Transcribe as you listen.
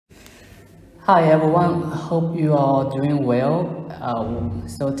Hi everyone, hope you are doing well.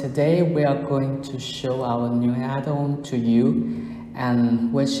 So today we are going to show our new add-on to you,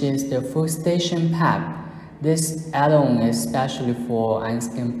 and which is the FootStation Pack. This add-on is especially for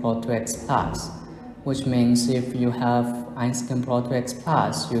EinScan Pro 2X Plus, which means if you have EinScan Pro 2X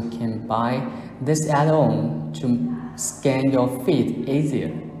Plus, you can buy this add-on to scan your feet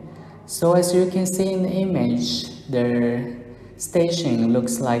easier. So as you can see in the image, the station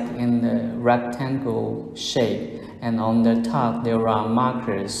looks like in the rectangle shape, and on the top there are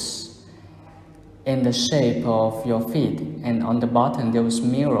markers in the shape of your feet, and on the bottom there is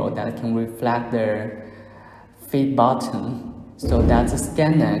mirror that can reflect the feet bottom, so that the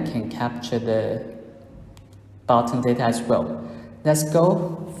scanner can capture the bottom data as well. Let's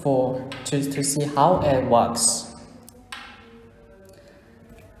go to see how it works.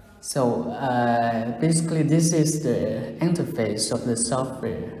 So basically this is the interface of the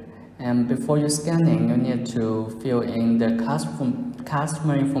software, and before you scanning you need to fill in the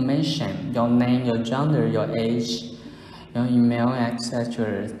customer information, your name, your gender, your age, your email,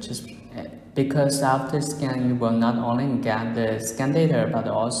 etc. Just because after scanning you will not only get the scan data but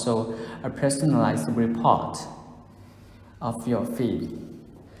also a personalized report of your feed.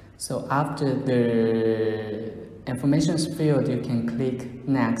 So after the information is filled, you can click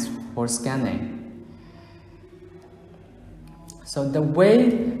next for scanning. So the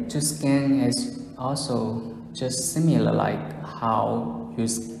way to scan is also just similar like how you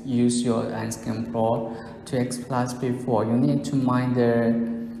use your EinScan Pro 2X Plus before. You need to mind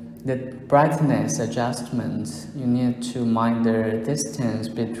the brightness adjustment. You need to mind the distance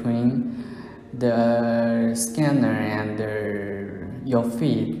between the scanner and your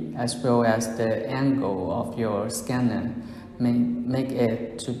feet, as well as the angle of your scanner. Make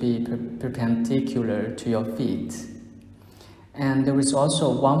it to be perpendicular to your feet. And there is also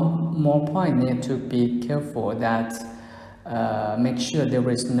one more point need to be careful, that make sure there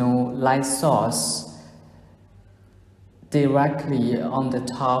is no light source directly on the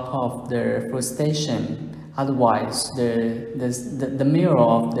top of the FootStation. Otherwise, the mirror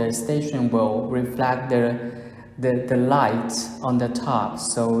of the station will reflect the light on the top,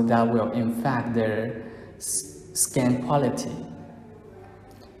 so that will impact the scan quality.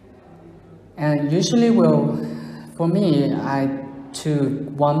 And usually for me, I took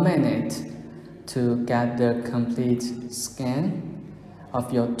 1 minute to get the complete scan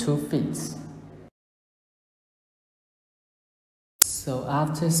of your 2 feet. So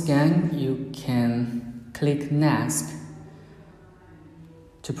after scan, you can click next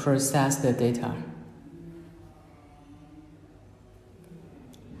to process the data.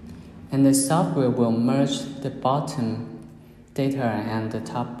 And the software will merge the bottom data and the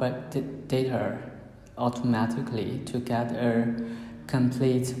top data automatically to get a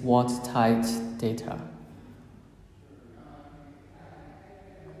complete watertight data.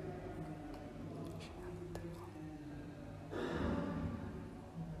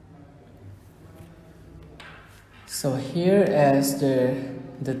 So here is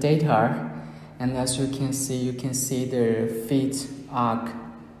the data, and as you can see the feet arc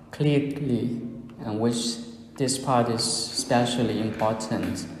clearly, and which this part is especially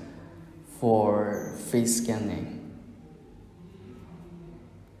important for feet scanning.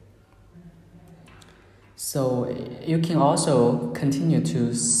 So you can also continue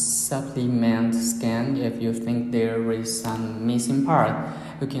to supplement scan if you think there is some missing part.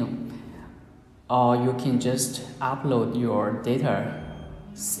 You can just upload your data,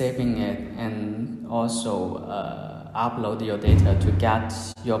 saving it, and also upload your data to get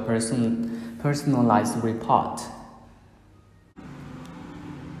your personalized report.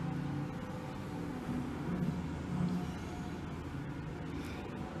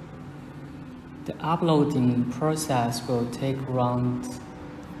 The uploading process will take around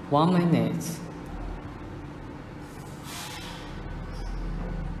 1 minute.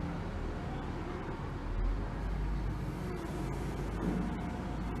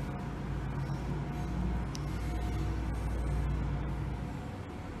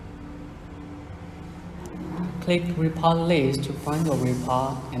 Click report list to find your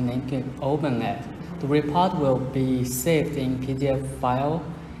report, and then you can open it. The report will be saved in PDF file,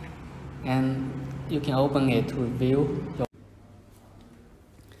 and you can open it to review.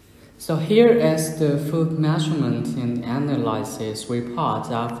 So here is the foot measurement and analysis report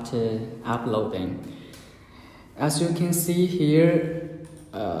after uploading. As you can see here,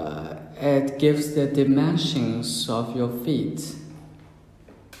 it gives the dimensions of your feet,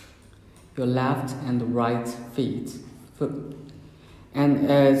 your left and right foot. And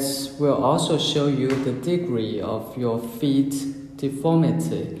it will also show you the degree of your feet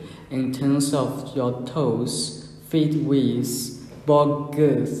deformity in terms of your toes, feet width, ball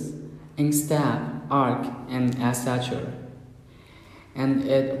girth, instep, arc, and etc. And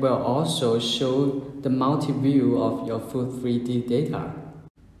it will also show the multi-view of your foot 3D data.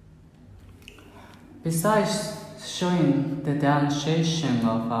 Besides showing the demonstration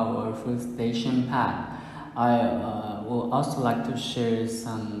of our FootStation Pack, I would also like to share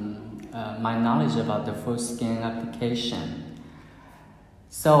some my knowledge about the FootScan application.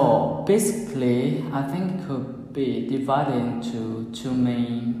 So basically, I think it could be divided into two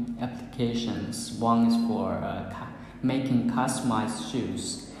main applications. One is for making customized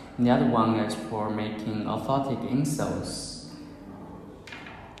shoes, and the other one is for making orthotic insoles.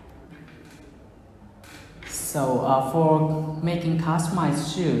 So for making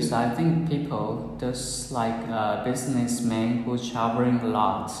customized shoes, I think people just like businessmen who traveling a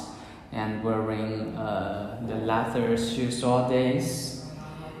lot and wearing the leather shoes all days.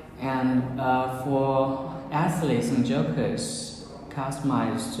 And for athletes and jokers,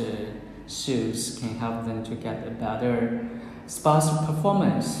 customized shoes can help them to get a better sports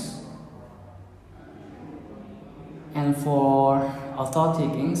performance. And for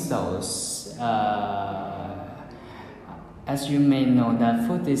orthotic insoles, as you may know, that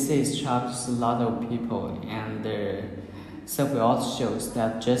foot disease troubles a lot of people, and the survey also shows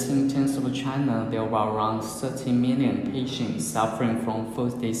that just in terms of China, there are around 30 million patients suffering from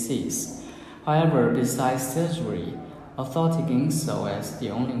foot disease. However, besides surgery, orthotic insole is the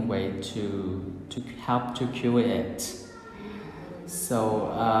only way to help to cure it. So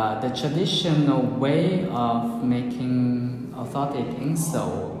the traditional way of making orthotic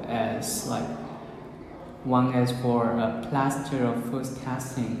insole is like one is for a plaster of foot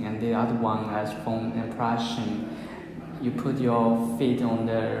casting, and the other one is foam impression. You put your feet on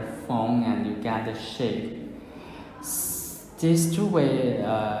the foam and you get the shape. These two ways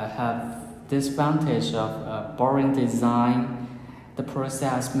have disadvantage of boring design. The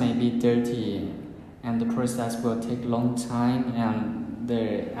process may be dirty, and the process will take a long time, and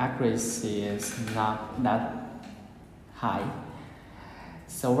the accuracy is not that high.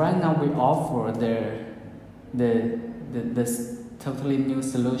 So right now we offer this totally new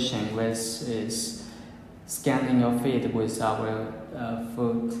solution, which is scanning your feet with our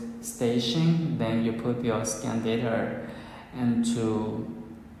FootStation. Then you put your scan data into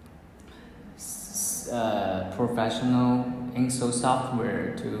professional insole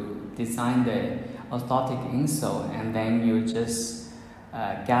software to design the orthotic insole, and then you just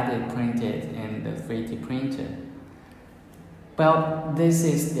get it printed in the 3D printer. Well, this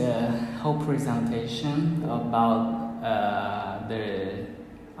is the whole presentation about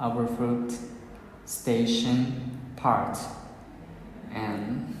our FootStation part,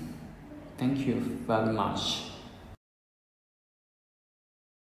 and thank you very much.